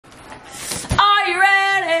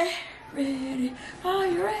ready? Are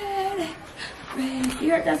you ready? Ready.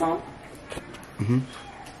 You heard that song? Mm-hmm.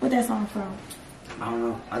 What that song from? I don't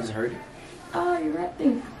know. I just heard it. Oh, you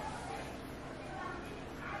ready?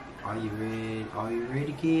 Are you ready? Are you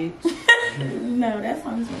ready, kids? No, that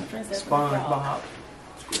song's from Princess SpongeBob.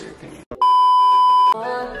 Square Pants.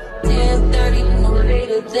 10:30,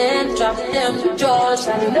 motivated, then drop them drawers.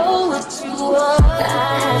 I know what you want. I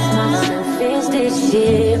ask myself, is this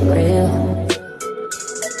shit real?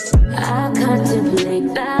 I contemplate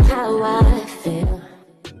about how I feel.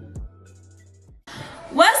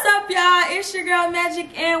 What's up, y'all? It's your girl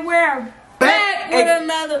Magic, and we're back with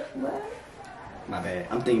another. What? My bad.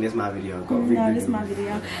 I'm thinking this is my video. Go No, this is my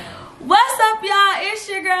video. What's up, y'all? It's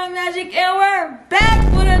your girl Magic, and we're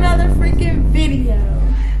back with another freaking video.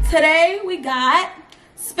 Today we got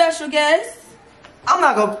special guest. I'm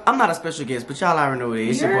not a special guest, but y'all already know what it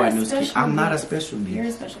is. It's your boy Newski. I'm not a special guest. You're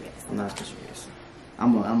a special guest. I'm not a special guest.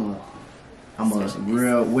 I'm a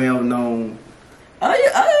real well-known. Oh,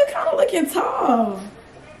 you're kind of looking tall.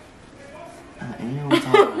 I am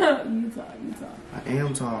tall. You tall. I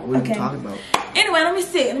am tall. What are you talking about? Anyway, let me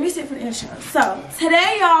sit for the intro. So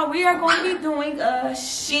today, y'all, we are going to be doing a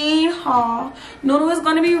Shein haul. Noodle is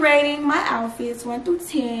going to be rating my outfits 1 through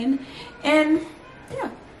 10, and yeah,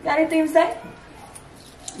 got anything to say?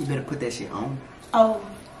 You better put that shit on. Oh,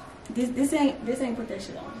 this ain't put that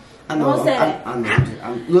shit on. I know. Don't say that. I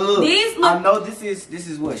know. Look, These look. I know this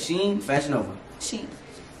is what Shein Fashion Nova. Shein.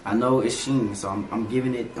 I know it's Shein, so I'm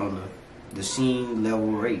giving it on the Shein level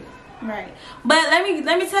rate. Right, but let me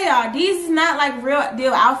tell y'all, these is not like real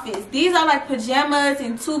deal outfits. These are like pajamas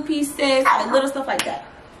and 2-piece sets, like little stuff like that,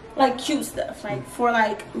 like cute stuff, like for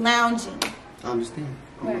like lounging. I understand.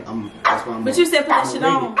 Right. That's why I'm. But you said put that shit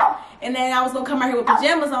on, and then I was gonna come out here with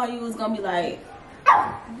pajamas on. You was gonna be like,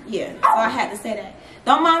 yeah. So I had to say that.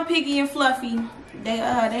 Don't mind Piggy and Fluffy. They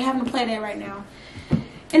having to play that right now,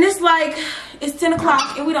 and it's like it's 10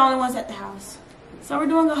 o'clock, and we the only ones at the house. So we're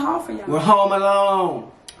doing a haul for y'all. We're home alone.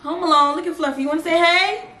 Home alone. Look at Fluffy. You want to say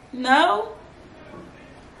hey? No?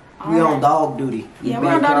 We on dog duty. Yeah, we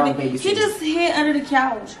on dog duty. He just hid under the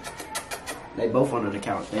couch. They both under the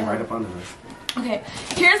couch. They right up under us. Okay.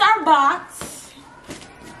 Here's our box.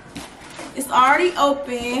 It's already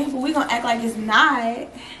open, but we're going to act like it's not.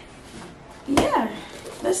 Yeah.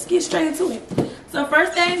 Let's get straight into it. So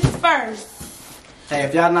first things first. Hey,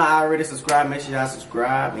 if y'all not already subscribed, make sure y'all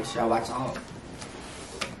subscribe. Make sure y'all watch all.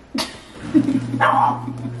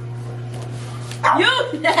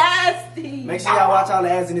 You nasty. Make sure y'all watch all the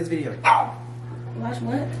ads in this video. Watch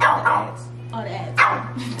what? The ads. Oh, the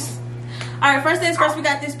ads. Alright, first things first, we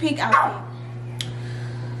got this pink outfit.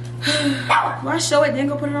 Do I show it, then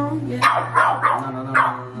go put it on? Yeah.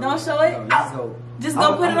 No. Don't show it? No, just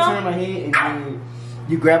go put it on? Turn my head and then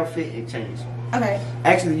you grab a fit and change. Okay.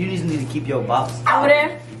 Actually, you just need to keep your box. Over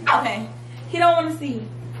there? Okay. He don't want to see.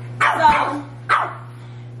 So,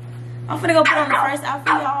 I'm finna go put on the first outfit,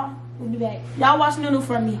 y'all. We'll be back. Y'all watch Nunu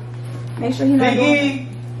for me. Make sure he not doing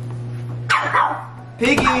it.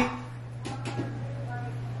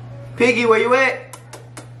 Piggy, where you at?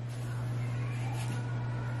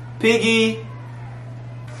 Piggy.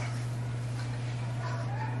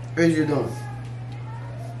 What you doing?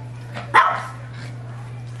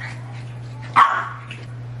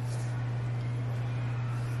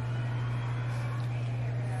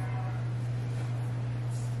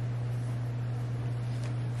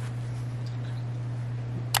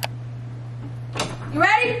 You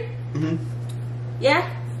ready? Mm-hmm. Yeah?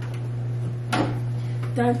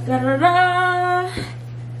 Da da da da.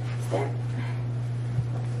 Step.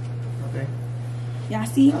 Okay. Y'all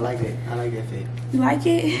see? I like it. I like that fit. You like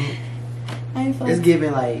it? Mm-hmm. I ain't fun. It's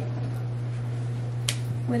giving like.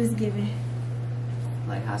 What is giving?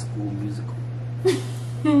 Like High School Musical.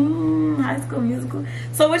 High School Musical.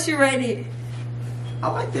 So what you rated? I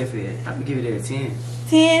like that fit. I would give it a 10.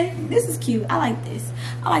 10? This is cute. I like this.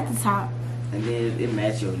 I like the top. And then it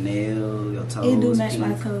match your nail, your toes. It do match feet.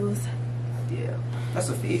 my toes. Yeah, that's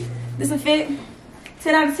a fit. This a fit?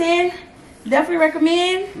 10 out of 10? Definitely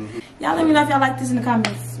recommend. Y'all let me know if y'all like this in the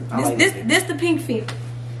comments. This the pink fit.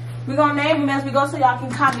 We're gonna name them as we go so y'all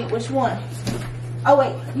can comment which one. Oh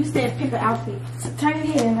wait, you said pick an outfit. So turn your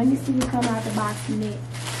head and let me see what come out the box next.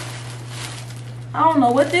 I don't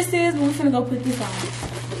know what this is, but we're gonna go put this on.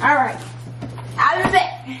 Alright. Out of it.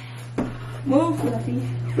 Move, Fluffy.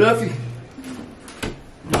 Fluffy.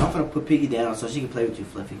 No, I'm gonna put Piggy down so she can play with you,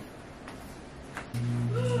 Fluffy.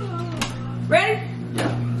 Ready?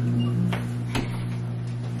 Yeah.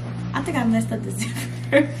 I think I messed up the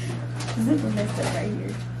zipper. The zipper messed up right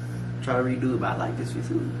here. Try to redo it, but I like this fit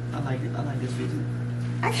too. I like it. I like this fit too.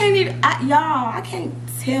 I can't even, y'all, I can't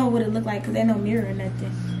tell what it look like because there's no mirror or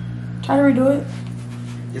nothing. Try to redo it.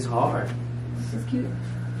 It's hard. It's cute.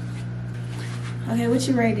 Okay, what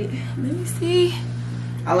you rated? Let me see.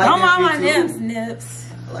 I like don't mind my nips. Nips.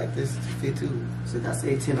 I like this fit too. So I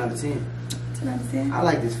say 10 out of 10. 10 out of 10? I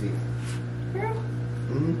like this fit. Girl?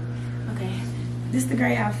 Mm-hmm. Okay. This is the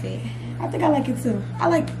gray outfit. I think I like it too. I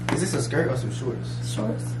like. Is this a skirt or some shorts?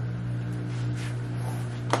 Shorts.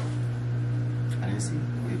 I didn't see.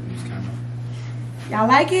 Y'all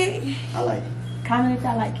like it? I like it. Comment if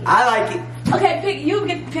y'all like it. I like it. Okay, pick. You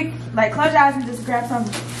get to pick. Like, close your eyes and just grab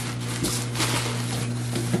something.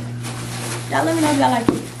 Y'all let me know if y'all like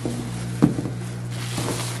it.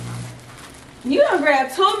 You done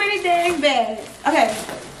grab too many dang bags. Okay,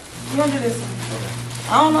 we're gonna do this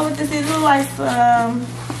one. I don't know what this is. It looks like some.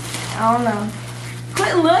 I don't know.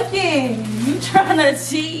 Quit looking. You trying to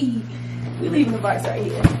cheat. We leaving the box right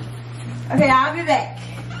here. Okay, I'll be back.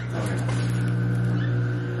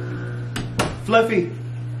 Fluffy.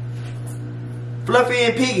 Fluffy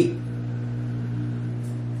and Piggy.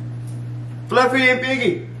 Fluffy and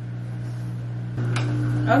Piggy.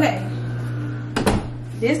 Okay.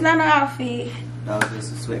 This not an outfit. No,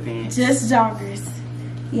 just sweatpants. Just joggers.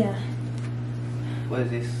 Yeah. What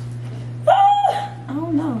is this? I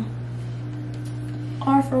don't know.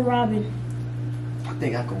 R for Robin. I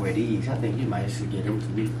think I could wear these. I think you might should get them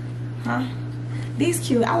for me. Huh? These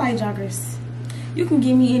cute. I like joggers. You can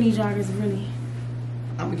give me any joggers, really.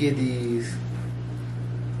 I'm gonna get these.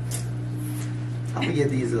 I'm gonna get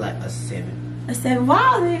these like a 7. A 7?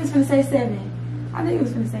 Wow, I think he was gonna say 7. I think he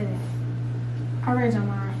was gonna say that. I read your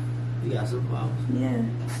mind. You got superpowers. Yeah.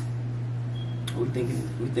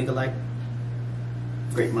 We think alike.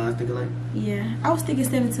 Great minds think alike. Yeah, I was thinking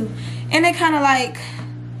 7 too. And they kind of like,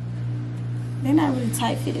 they're not really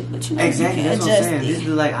tight fitted, but you know, exactly. You can That's what I'm adjust saying. it. This is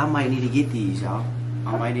like I might need to get these, y'all.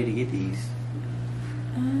 I might need to get these.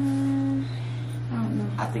 I don't know.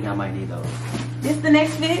 I think I might need those. This the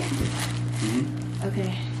next fit? Mm-hmm.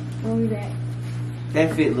 Okay, we'll be back.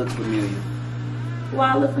 That fit looks familiar.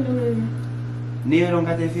 Why I look familiar? Nia don't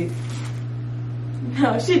got that fit?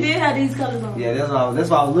 No, she did have these colors on. Yeah, that's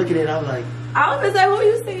why I was looking at it. I was like, I was gonna say, who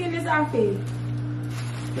you seeing in this outfit?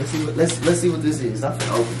 let's see what this is. I'm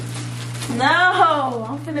finna open it. No,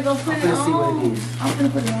 I'm finna go put it on. I'm finna see what it is. I'm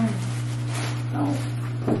finna put it on. No.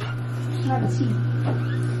 Try to cheat.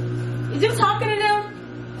 Is you talking to them?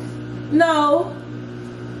 No.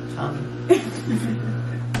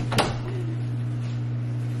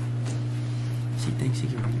 She thinks she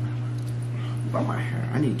can read my hair.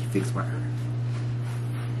 I need to get fixed my hair.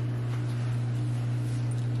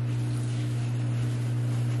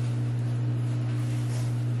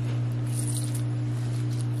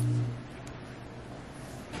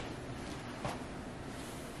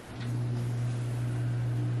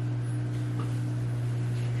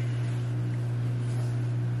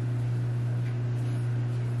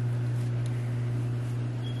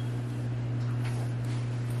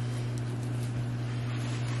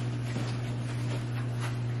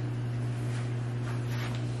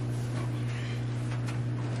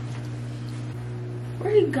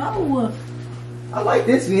 Where'd he go? I like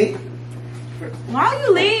this fit. Why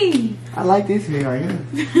you leave? I like this fit right here.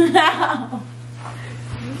 No.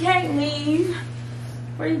 You can't leave.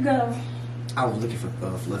 Where you go? I was looking for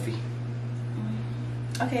Fluffy.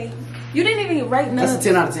 Okay. You didn't even rate none. That's a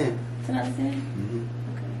 10 out of 10. 10 out of 10? Mm-hmm.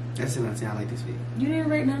 Okay. That's 10 out of 10. I like this fit. You didn't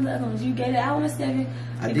rate none of the other ones. You gave it out on a 7.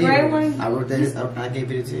 I the did. gray one. I wrote that. I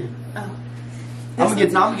gave it a 10. Oh. I'm gonna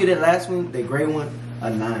get that last one, the gray one, a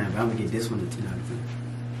 9. But I'm gonna get this one a 10 out of 10.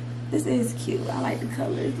 This is cute. I like the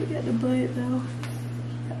colors. Look at the butt though.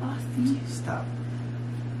 Awesome. Stop.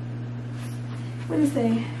 What does it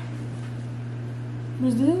say?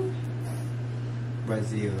 Brazil?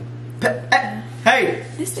 Brazil. Hey!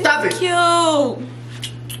 This Stop is it! Cute.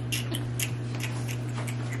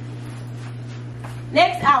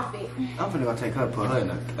 Next outfit. I'm finna go take her, put her in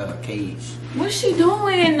a cage. What's she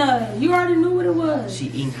doing? You already knew what it was. She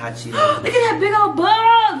eating hot Cheetos. Look at that big old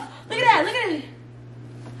bug. Look at that. Look at it.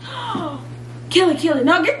 Kill it, kill it.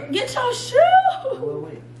 No, get your shoe.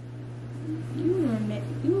 Wait.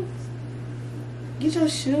 You get your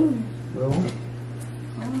shoe. Well,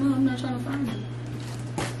 I don't know. I'm not trying to find it.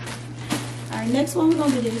 All right, next one we're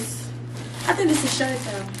gonna do this. I think this is shirt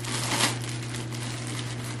tail.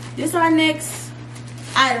 This is our next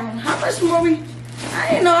item. How much more we? I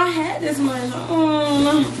didn't know I had this much.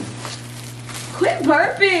 Quit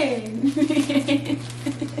burping.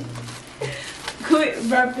 Quit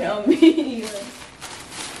burping on me.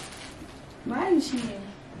 Why is she in?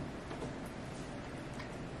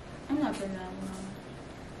 I'm not putting that one on.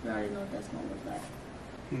 You already know what that's gonna look like.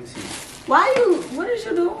 Let me see. Why you? What is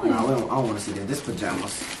you doing? No, I don't want to see that. This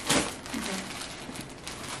pajamas. Okay.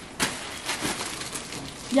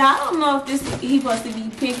 Yeah, I don't know if this he supposed to be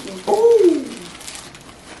picking. Ooh.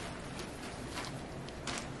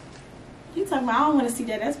 You talking about? I don't want to see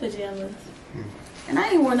that. That's pajamas. And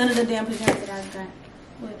I ain't wear none of the damn pajamas that I got.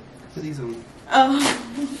 What? Put these on. Oh.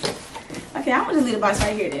 Okay, I'm gonna just leave the box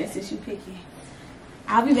right here then, since you picking.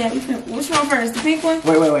 I'll be back. Which one first? The pink one?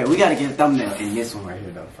 Wait. We gotta get a thumbnail in this one right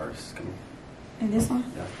here though first. Come on. And this one?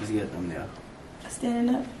 Yeah, let's get a thumbnail.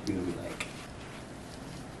 Standing up. We're gonna be like.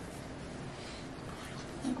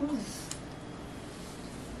 Like what?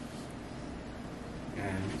 Yeah,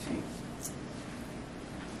 let me see.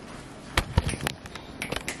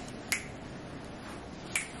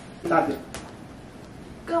 Stop it.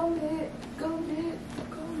 Go ahead. Go ahead.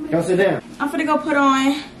 Go ahead. Go sit down. I'm finna go put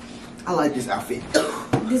on I like this outfit.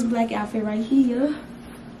 this black outfit right here.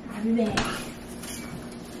 I'll be back.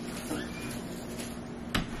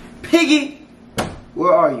 Piggy,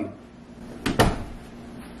 where are you?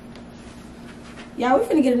 Y'all, we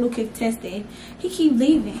finna get a new contestant. He keep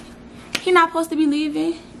leaving. He not supposed to be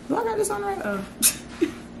leaving. Do I got this on right? Oh.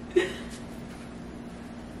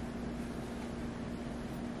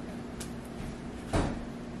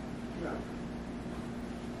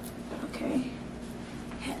 Okay.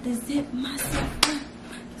 Had to zip myself up.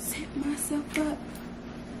 Zip myself up.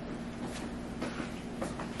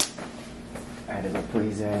 I had to go put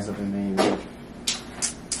his ass up in there.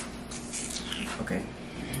 Okay.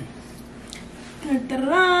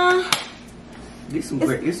 Da-da-da. These some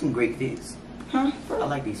great fits. Huh? I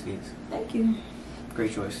like these fits. Thank you.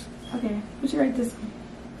 Great choice. Okay. What you rate this one?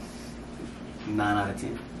 9 out of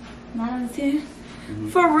 10. 9 out of 10?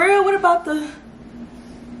 For real? What about the...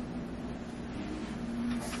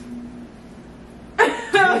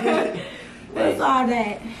 What's all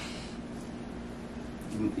that?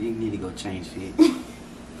 You need to go change fit.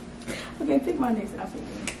 Okay, pick my next outfit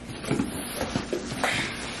then.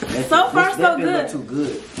 So far, so good. Look too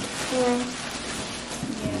good. Yeah.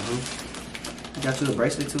 You got you the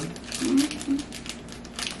bracelet too? I'm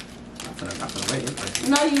gonna wait this bracelet.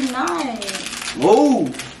 No, you not.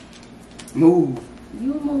 Move! Move.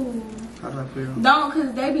 You move. How do I put it on? Don't,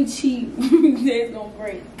 because they be cheap. It's gonna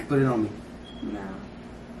break. Put it on me. No.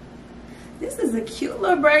 This is a cute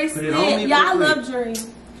little bracelet. Put it on me. Yeah, I love jewelry.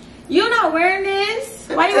 You not wearing this?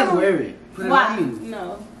 Why you just wear it? Put it Why? on you.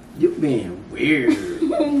 No. You being weird.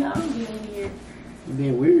 No, I'm being weird. You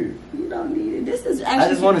being weird. You don't need it. This is actually... I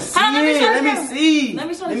just want to see it. Let me see. Let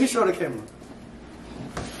me show the camera.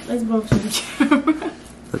 Let's both show the camera.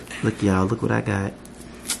 Look, y'all. Look what I got.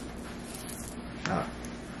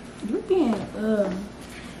 You being...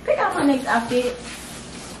 Pick out my next outfit.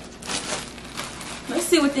 Let's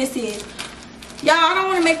see what this is. Y'all, I don't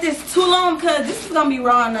want to make this too long because this is going to be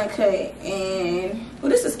raw and uncut. And... Oh,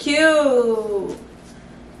 this is cute.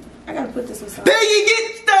 I got to put this with something. Piggy,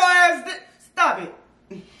 get your ass... Stop it.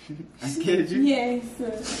 I scared you. Yes.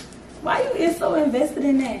 Why you is so invested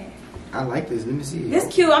in that? I like this. Let me see it. This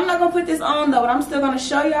cute. I'm not going to put this on, though. But I'm still going to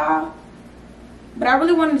show y'all. But I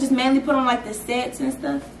really want to just mainly put on, like, the sets and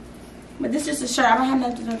stuff. But this is just a shirt. I don't have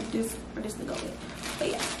nothing to do this for this to go with. But,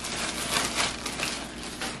 yeah.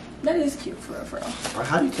 That is cute, for real, for real.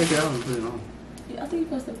 How do you take it out and put it on? Yeah, I think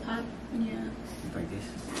you're supposed to pop. Yeah. Like this.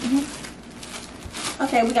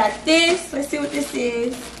 Okay, we got this. Let's see what this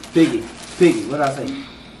is. Piggy, what did I say?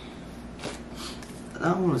 I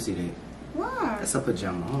don't want to see that. Why? That's a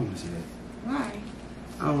pajama. I don't want to see that. Why?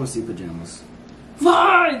 I don't want to see pajamas.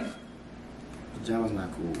 Fine! Pajamas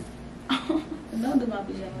not cool. Don't do my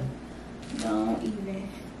pajamas. Don't even.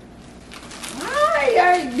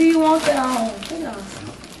 Why do you want that on? Put it on.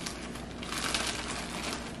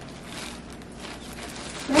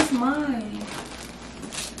 That's mine.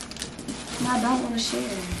 And I don't want to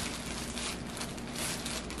share.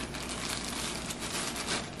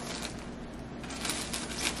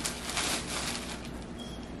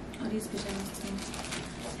 Oh, these pajamas too.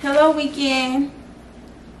 Hello, weekend.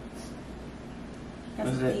 That's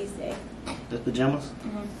What's what that? these say. That's pajamas?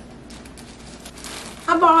 I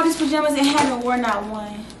bought all these pajamas and haven't worn not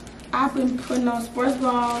one. I've been putting on sports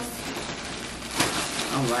bras.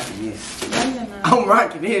 I'm rocking this. No, you're not. I'm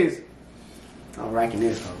rocking this. I'm rocking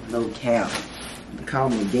this, though. No cap. Call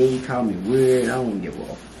me gay, call me weird. I don't give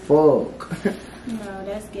a fuck. No,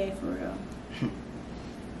 that's gay for real.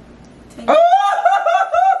 Take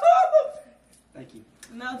Thank you.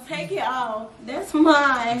 No, take it off. That's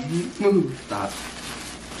mine. Stop.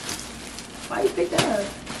 Why you pick that up?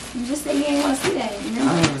 You just said you ain't want to see that. I Remember?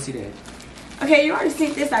 don't want to see that. Okay, Okay, you already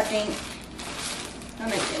seen this, I think. On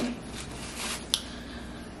that thing.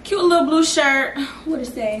 cute little blue shirt. What it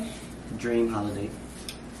say? Dream holiday.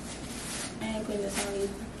 I ain't putting this on either.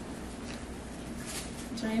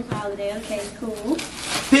 Dream holiday. Okay, cool.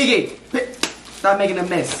 Piggy, stop making a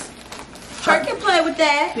mess. Her can play with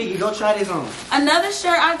that. Piggy, go try this on. Another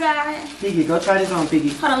shirt I got. Piggy, go try this on, Piggy.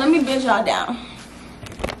 Hold on, let me bend y'all down.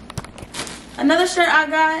 Another shirt I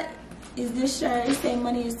got is this shirt. It say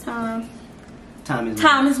money is time.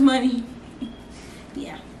 Time is money.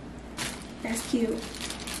 Yeah. That's cute.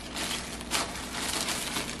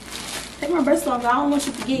 Take my bracelet off, I don't want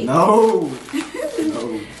you to forget. No. No.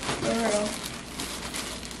 For real.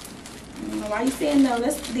 I don't know why you saying no.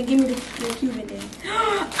 Then give me the Cuban then.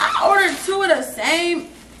 I ordered 2 of the same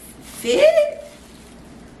fit?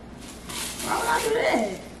 Why would I do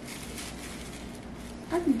that?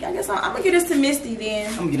 I guess I'm gonna get this to Misty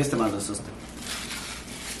then. I'm gonna get this to my little sister.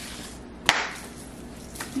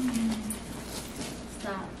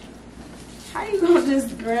 Stop. How you gonna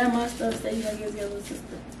just grab my stuff and say you gonna give it to your little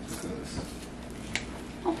sister?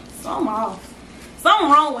 Oh, something off.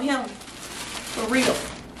 Something wrong with him. For real.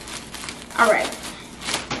 Alright.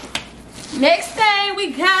 Next thing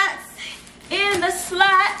we got in the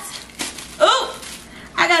slot. Oh!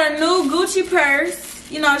 I got a new Gucci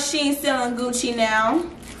purse. You know, Shein selling Gucci now.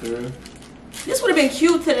 Sure. This would have been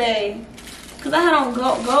cute today. Cause I had on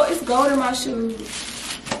gold. It's gold in my shoes.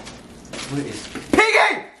 What is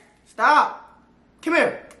Piggy? Stop! Come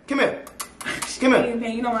here. Come here. Come here.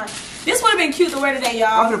 You know what? This would have been cute to wear today,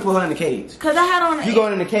 y'all. I'm gonna put her in the cage. Cause I had on. You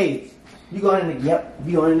going in the cage? You going in the? Yep.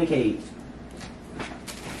 You going in the cage?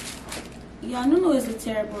 Y'all knew it was a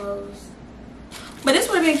terrible rose. But this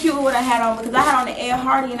would have been cute with what I had on because I had on the Ed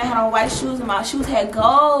Hardy and I had on white shoes and my shoes had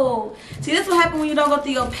gold. See, this what happens when you don't go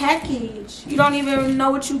through your package. You don't even know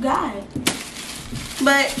what you got.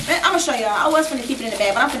 But I'm gonna show y'all. I was gonna keep it in the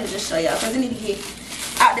bag, but I'm gonna just show y'all because it need to get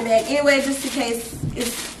out the bag anyway, just in case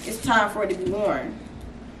it's time for it to be worn.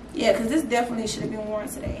 Yeah, because this definitely should have been worn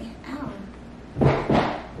today. Ow.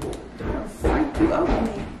 How the freak you open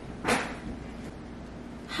it?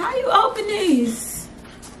 How you open these?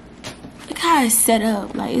 Look how it's set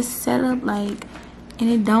up. Like, it's set up like, and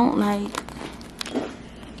it don't like.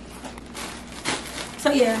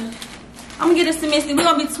 So yeah, I'm gonna get this to Misty. We're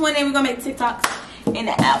gonna be twinning. We're gonna make TikToks in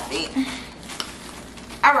the outfit.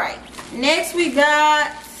 All right, next we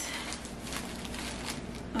got.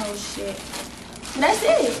 Oh shit, that's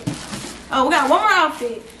it. Oh, we got one more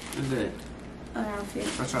outfit. What's that? Another outfit.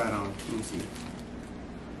 I'll try it on. Let me see.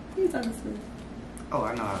 Who you talking to? Oh,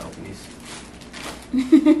 I know how to open this. No,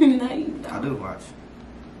 you don't. I do watch,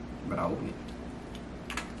 but I open it.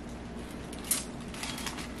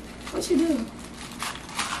 What you do?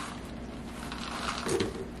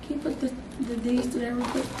 Can you put the D's to that real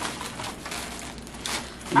quick?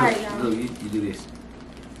 Alright, y'all. Look, you do this.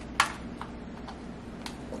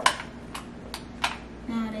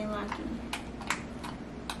 Nah, it ain't locking.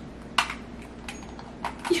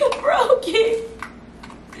 You broke it.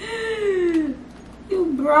 You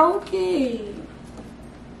broke it.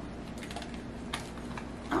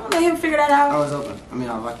 I'm gonna let him figure that out. I was open. I mean,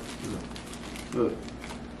 I like it. Look.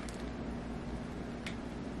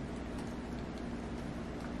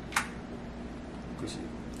 Push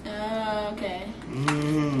it. Okay.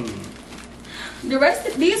 The rest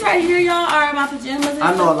of these right here, y'all, are my pajamas.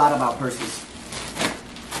 I know a lot about purses.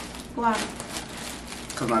 Why?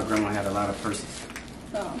 Because my grandma had a lot of purses.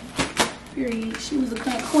 So, period. She was a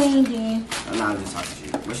queen then. No, I'm just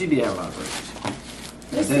talking shit. But she did have a lot of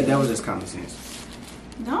purses. That was just common sense.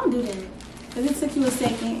 Don't do that. Because it took you a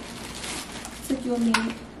second. It took you a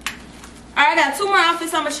minute. Alright, I got 2 more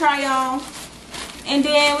outfits I'm going to try, y'all. And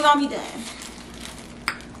then we're going to be done.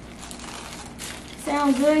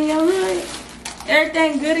 Sound good in your hood?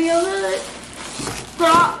 Everything good in your hood?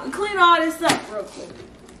 Clean all this up real quick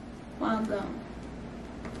while I'm gone.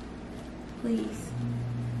 Please.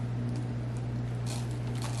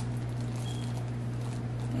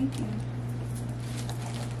 Thank you.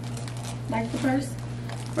 Like the purse?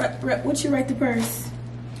 What you rate the purse?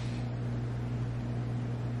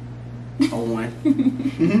 A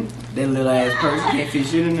 1. That little ass purse can't fit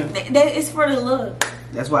shit in there. That is for the look.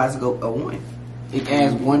 That's why it's a 1. It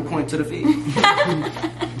adds 1 point to the fit.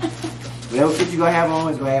 Whatever fit you gonna have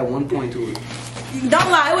on is gonna add 1 point to it. Don't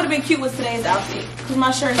lie, it would have been cute with today's outfit. Because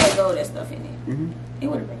my shirt had gold and stuff in it. It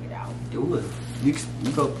would have bring it out. It would. You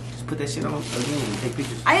go just put that shit on again and take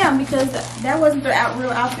pictures. I am, because that wasn't the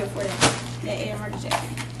real outfit for that Ed Hardy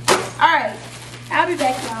jacket. Alright, I'll be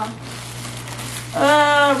back, y'all.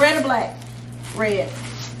 Red or black? Red.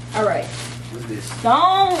 Alright. What's this?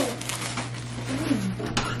 Don't.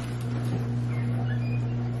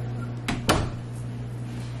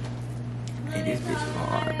 Hey, this bitch is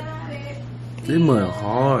hard. This mother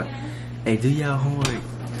hard. Hey, do y'all homework?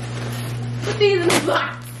 Put these in the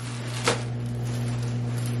box.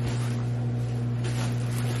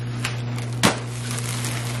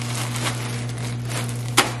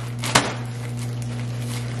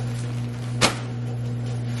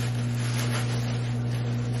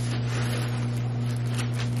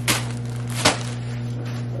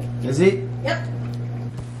 Is it? Yep.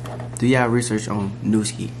 Do y'all research on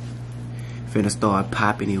Nooski? Finna start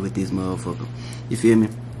popping it with this motherfucker. You feel me?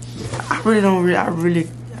 I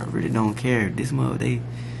really don't care. This mother,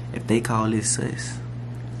 if they call this sus,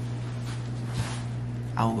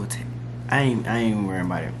 I will take. I ain't even worrying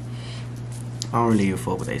about it. I don't really give a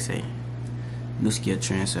fuck what they say. Nooski a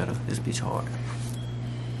trendsetter. This bitch hard.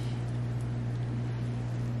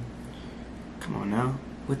 Come on now,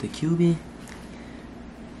 with the Cuban.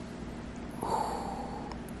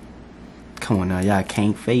 Come on now, y'all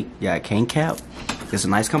can't fake, y'all can't cap. It's a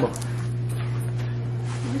nice combo.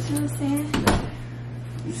 What you saying?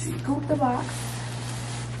 You scoop the box.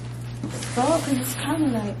 So, cause it's kind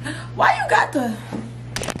of like, why you got the?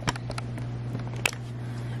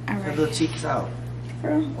 All right. Her little cheeks out.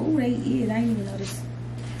 Bro, oh, they is. I didn't even notice.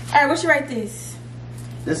 All right, what you write this?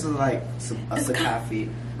 This is like a Sakai fit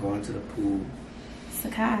going to the pool.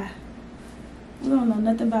 Sakai. We don't know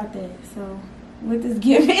nothing about that, so. With this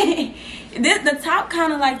giving, the top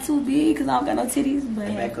kind of like too big because I don't got no titties. But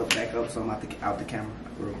hey, back up, so I'm out the camera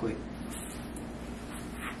real quick.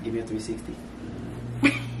 Give me a 360.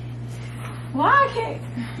 Why I can't?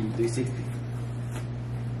 Give me 360.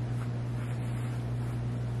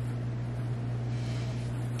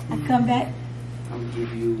 I come back. I'm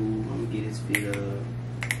gonna get his fit an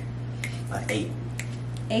 8.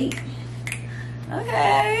 8.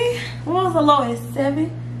 Okay. What was the lowest? 7.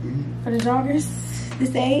 For the joggers,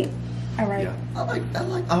 this 8. All right. Yeah, I like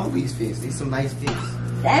all these fits. These some nice fits.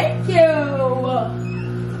 Thank you.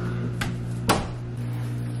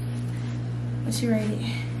 What you rated?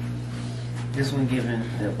 This one giving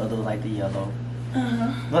the other like the yellow.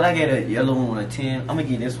 But I get a yellow one a 10. I'm gonna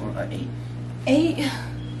give this one an 8. 8.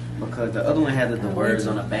 Because the other one had the words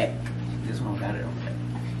on the back. This one got it on the back.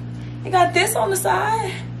 You got this on the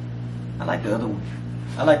side. I like the other one.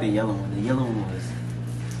 I like the yellow one. The yellow one was.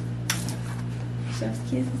 Chef's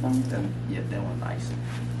kiss or something? Yep, that one nice.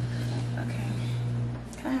 Okay.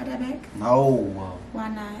 Can I have that back? No. Why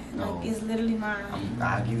not? No. Like, it's literally mine.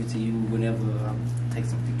 I'll give it to you whenever I take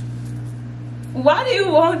some pictures. Why do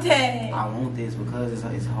you want that? I want this because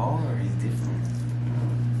it's hard. It's different.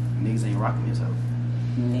 Niggas ain't rocking this up.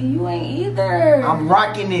 You ain't either. I'm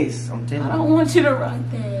rocking this. I'm telling you. I don't want you to rock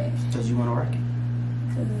that. Because you want to rock it.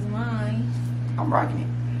 Because it's mine. I'm rocking it.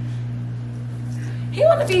 He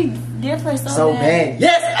want to be different so bad.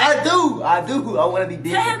 Yes, I do. I want to be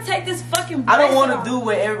different. Tell him take this fucking I don't want to do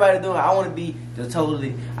what everybody doing. I want to be the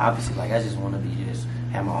totally opposite. Like, I just want to be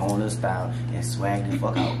have my own little style and swag the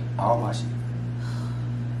fuck out all my shit.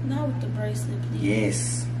 Not with the bracelet, please.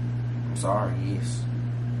 Yes. I'm sorry, yes.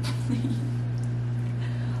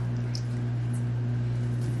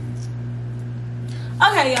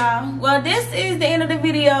 Okay, y'all. Well, this is the end of the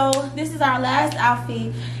video. This is our last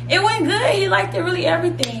outfit. It went good. He liked it really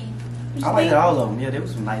everything. I liked all of them. Yeah, there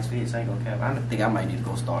was some nice fits. I ain't gonna cap. I think I might need to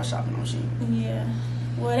go start shopping on Shein. Yeah.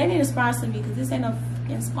 Well, they need to sponsor me because this ain't no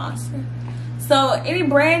fucking sponsor. So, any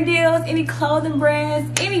brand deals, any clothing brands,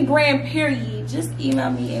 any brand period, just email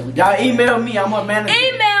me. Y'all email me. I'm a manager.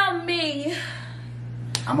 Email me.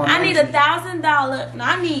 I need $1,000. No,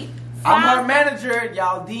 I need. I'm her manager.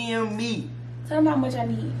 Y'all DM me. Tell them how much I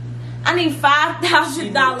need. I need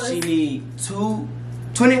 $5,000. She need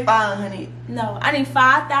 $2,500. No, I need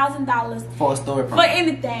 $5,000 for a story for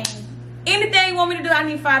anything. Anything you want me to do, I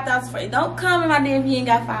need $5,000 for it. Don't come in my DM if you ain't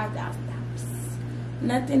got $5,000.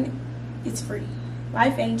 Nothing is free.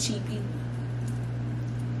 Life ain't cheap either.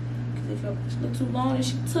 Cause if your bitch look too long and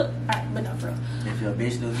she took, alright, but no, bro. If your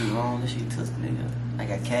bitch look too long and she took, nigga, I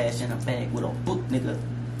got cash in a bag with a book, nigga.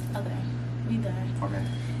 Okay, we done. Okay.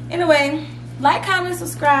 Anyway, like, comment,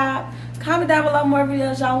 subscribe. Comment down below more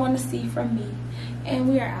videos y'all want to see from me. And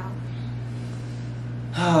we are out.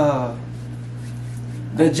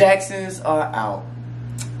 The Jacksons are out.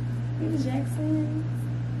 The Jacksons?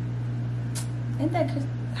 Ain't that,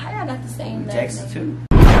 how y'all got the same name? Jackson too.